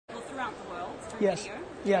through Yes. video.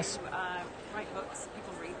 Yes. You write books,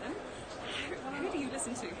 people read them. Who do you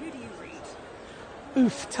listen to? Who do you read?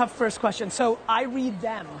 Oof, tough first question. So I read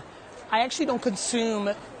them. I actually don't consume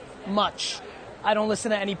much. I don't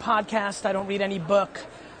listen to any podcast. I don't read any book.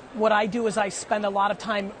 What I do is I spend a lot of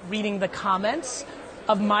time reading the comments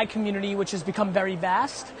of my community, which has become very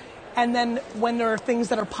vast. And then when there are things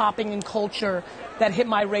that are popping in culture that hit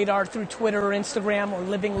my radar through Twitter or Instagram or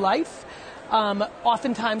living life,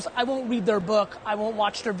 oftentimes I won't read their book, I won't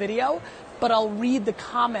watch their video, but I'll read the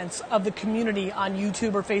comments of the community on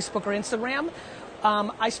YouTube or Facebook or Instagram.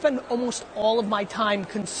 I spend almost all of my time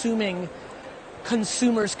consuming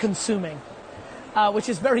consumers consuming, which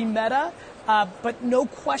is very meta. But no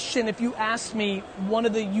question, if you ask me, one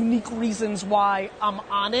of the unique reasons why I'm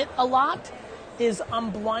on it a lot is I'm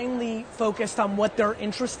blindly focused on what they're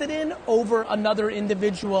interested in over another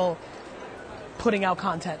individual putting out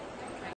content.